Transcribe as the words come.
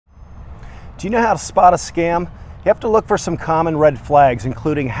Do you know how to spot a scam? You have to look for some common red flags,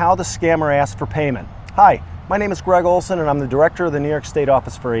 including how the scammer asks for payment. Hi, my name is Greg Olson, and I'm the Director of the New York State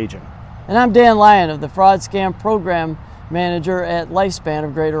Office for Aging. And I'm Dan Lyon, of the Fraud Scam Program Manager at Lifespan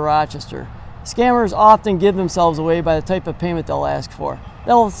of Greater Rochester. Scammers often give themselves away by the type of payment they'll ask for.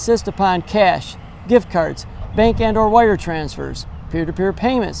 They'll insist upon cash, gift cards, bank and/or wire transfers, peer-to-peer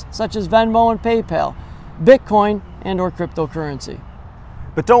payments such as Venmo and PayPal, Bitcoin and/or cryptocurrency.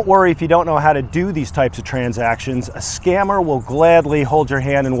 But don't worry if you don't know how to do these types of transactions. A scammer will gladly hold your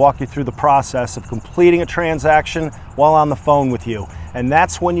hand and walk you through the process of completing a transaction while on the phone with you. And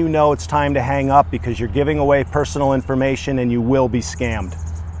that's when you know it's time to hang up, because you're giving away personal information and you will be scammed.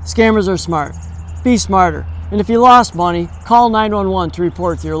 Scammers are smart. Be smarter. And if you lost money, call 911 to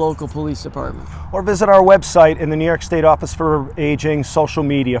report to your local police department. Or visit our website in the New York State Office for Aging social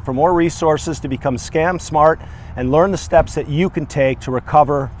media for more resources to become scam smart and learn the steps that you can take to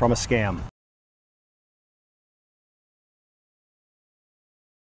recover from a scam.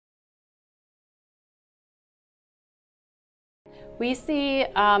 We see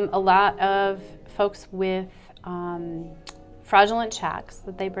a lot of folks with fraudulent checks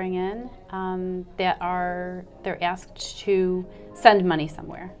that they bring in they're asked to send money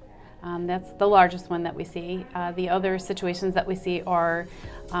somewhere. That's the largest one that we see. The other situations that we see are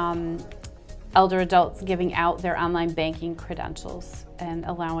elder adults giving out their online banking credentials and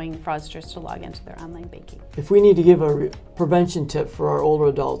allowing fraudsters to log into their online banking. If we need to give a prevention tip for our older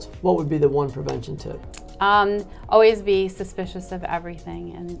adults, what would be the one prevention tip? Always be suspicious of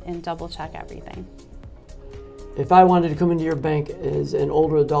everything and double check everything. If I wanted to come into your bank as an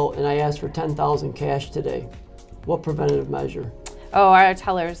older adult and I asked for $10,000 cash today, what preventative measure? Oh, our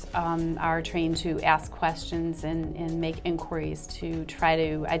tellers are trained to ask questions and make inquiries to try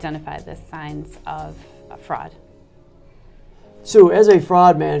to identify the signs of fraud. Sue, as a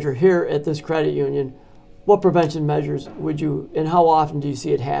fraud manager here at this credit union, what prevention measures would you, and how often do you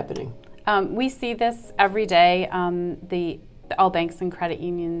see it happening? We see this every day. All banks and credit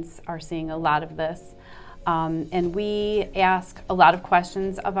unions are seeing a lot of this. And we ask a lot of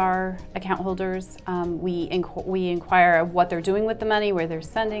questions of our account holders. We inquire what they're doing with the money, where they're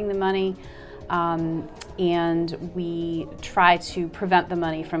sending the money, and we try to prevent the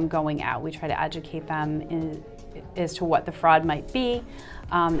money from going out. We try to educate them as to what the fraud might be,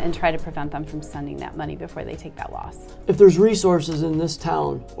 and try to prevent them from sending that money before they take that loss. If there's resources in this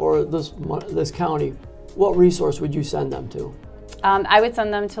town or this county, what resource would you send them to? I would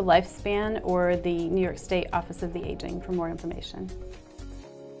send them to Lifespan or the New York State Office of the Aging for more information.